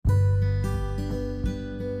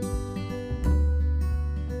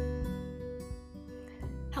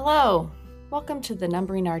Hello, welcome to the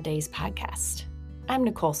Numbering Our Days podcast. I'm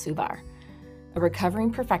Nicole Subar, a recovering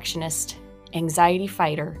perfectionist, anxiety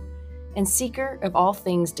fighter, and seeker of all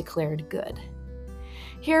things declared good.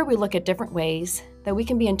 Here we look at different ways that we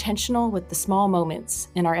can be intentional with the small moments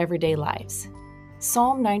in our everyday lives.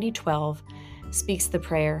 Psalm 90:12 speaks the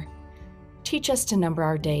prayer, "Teach us to number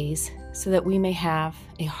our days so that we may have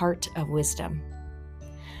a heart of wisdom."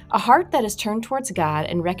 A heart that is turned towards God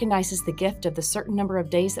and recognizes the gift of the certain number of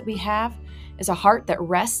days that we have is a heart that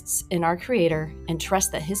rests in our Creator and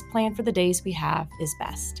trusts that His plan for the days we have is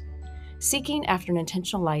best. Seeking after an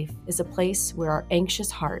intentional life is a place where our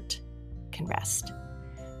anxious heart can rest.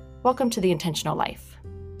 Welcome to the Intentional Life.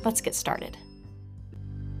 Let's get started.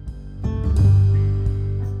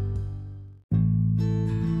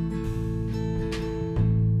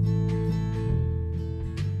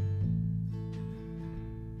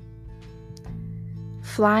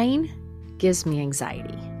 Flying gives me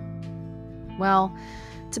anxiety. Well,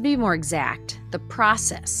 to be more exact, the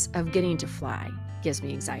process of getting to fly gives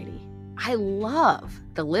me anxiety. I love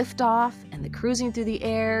the liftoff and the cruising through the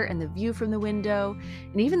air and the view from the window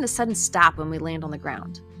and even the sudden stop when we land on the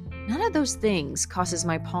ground. None of those things causes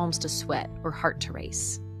my palms to sweat or heart to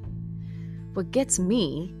race. What gets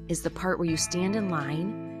me is the part where you stand in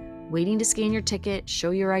line, waiting to scan your ticket,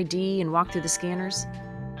 show your ID, and walk through the scanners.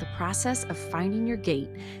 The process of finding your gate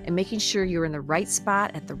and making sure you're in the right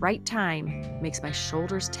spot at the right time makes my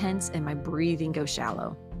shoulders tense and my breathing go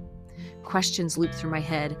shallow. Questions loop through my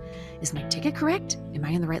head. Is my ticket correct? Am I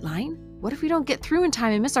in the right line? What if we don't get through in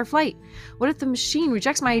time and miss our flight? What if the machine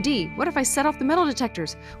rejects my ID? What if I set off the metal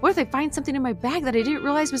detectors? What if I find something in my bag that I didn't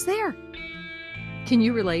realize was there? Can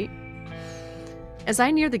you relate? As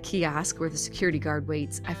I near the kiosk where the security guard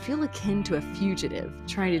waits, I feel akin to a fugitive,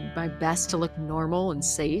 trying to do my best to look normal and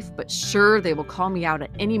safe, but sure they will call me out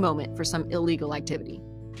at any moment for some illegal activity.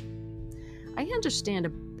 I understand a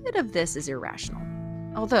bit of this is irrational,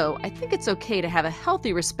 although I think it's okay to have a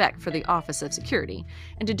healthy respect for the Office of Security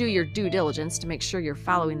and to do your due diligence to make sure you're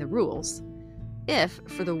following the rules, if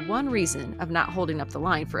for the one reason of not holding up the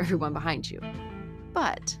line for everyone behind you.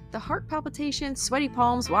 But the heart palpitations, sweaty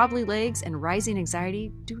palms, wobbly legs, and rising anxiety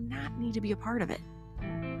do not need to be a part of it.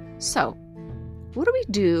 So, what do we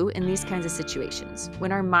do in these kinds of situations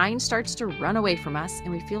when our mind starts to run away from us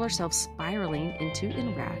and we feel ourselves spiraling into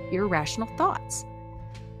irrational thoughts?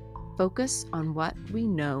 Focus on what we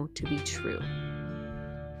know to be true.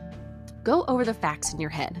 Go over the facts in your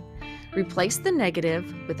head. Replace the negative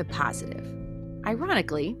with the positive.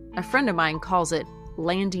 Ironically, a friend of mine calls it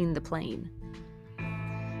landing the plane.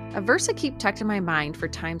 A verse I keep tucked in my mind for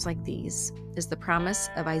times like these is the promise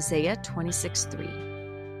of Isaiah 26:3.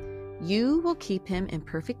 You will keep him in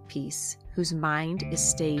perfect peace, whose mind is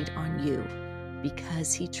stayed on you,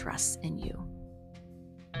 because he trusts in you.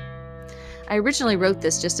 I originally wrote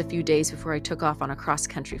this just a few days before I took off on a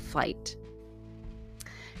cross-country flight.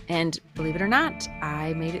 And believe it or not,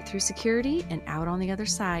 I made it through security and out on the other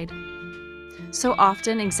side. So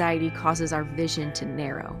often, anxiety causes our vision to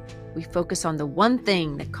narrow. We focus on the one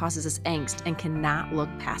thing that causes us angst and cannot look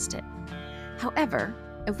past it. However,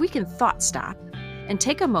 if we can thought stop and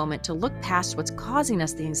take a moment to look past what's causing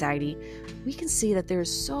us the anxiety, we can see that there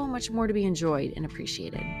is so much more to be enjoyed and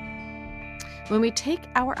appreciated. When we take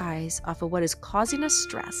our eyes off of what is causing us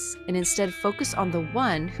stress and instead focus on the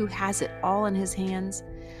one who has it all in his hands,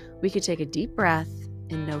 we can take a deep breath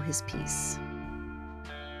and know his peace.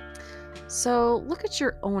 So look at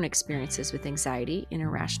your own experiences with anxiety and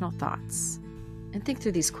irrational thoughts and think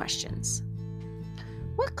through these questions.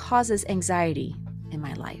 What causes anxiety in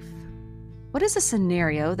my life? What is a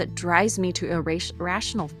scenario that drives me to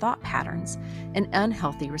irrational thought patterns and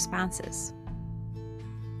unhealthy responses?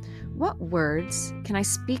 What words can I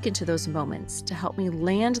speak into those moments to help me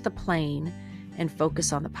land the plane and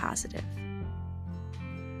focus on the positive?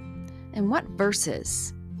 And what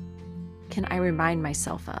verses can I remind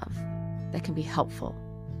myself of that can be helpful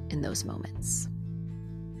in those moments?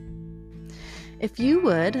 If you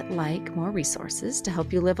would like more resources to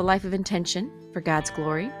help you live a life of intention for God's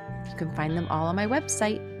glory, you can find them all on my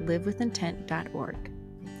website, livewithintent.org.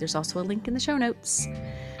 There's also a link in the show notes.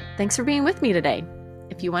 Thanks for being with me today.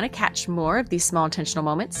 If you want to catch more of these small intentional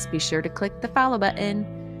moments, be sure to click the follow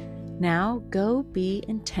button. Now go be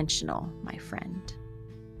intentional, my friend.